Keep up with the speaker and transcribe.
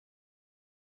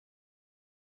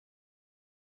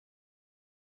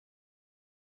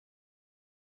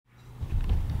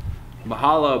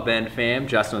Mahalo, Bend fam.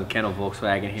 Justin with Kendall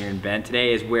Volkswagen here in Bend.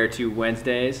 Today is Where To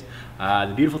Wednesdays.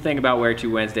 The beautiful thing about Where To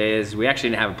Wednesday is we actually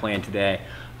didn't have a plan today,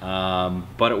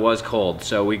 but it was cold.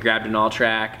 So we grabbed an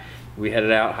Alltrack. We headed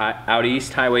out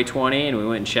east, Highway 20, and we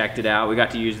went and checked it out. We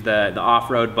got to use the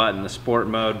off-road button, the sport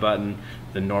mode button,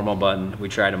 the normal button. We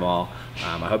tried them all.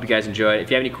 I hope you guys enjoyed it.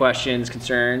 If you have any questions,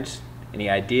 concerns, any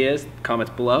ideas,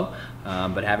 comments below.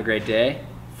 But have a great day.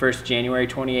 1st January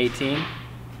 2018.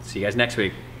 See you guys next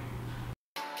week.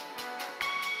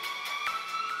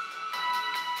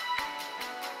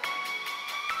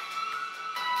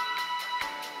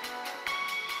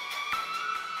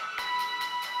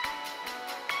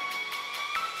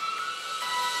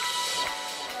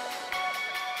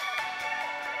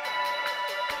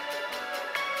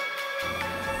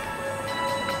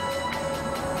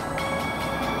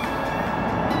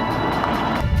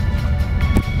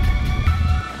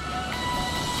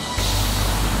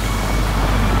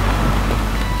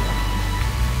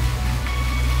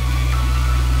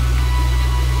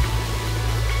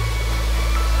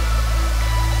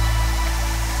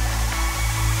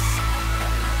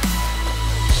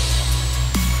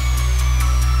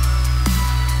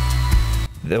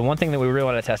 The one thing that we really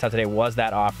wanted to test out today was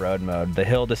that off-road mode. The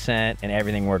hill descent and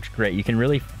everything works great. You can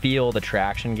really feel the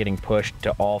traction getting pushed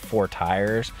to all 4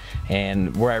 tires.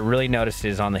 And where I really noticed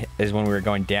is when we were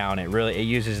going down, it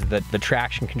uses the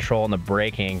traction control and the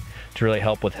braking to really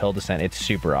help with hill descent. It's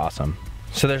super awesome.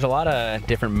 So there's a lot of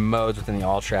different modes within the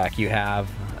Alltrack. You have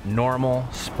normal,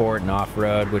 sport, and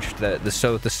off-road, which the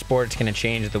sport's gonna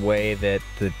change the way that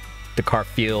the car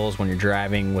feels when you're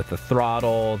driving with the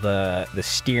throttle, the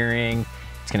steering.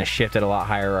 It's gonna shift at a lot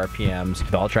higher RPMs.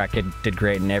 The Alltrack did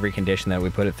great in every condition that we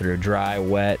put it through. Dry,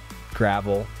 wet,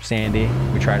 gravel, sandy.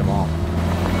 We tried them all.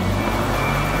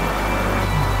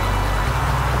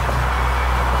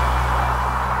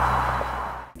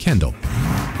 Kendall,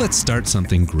 let's start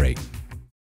something great.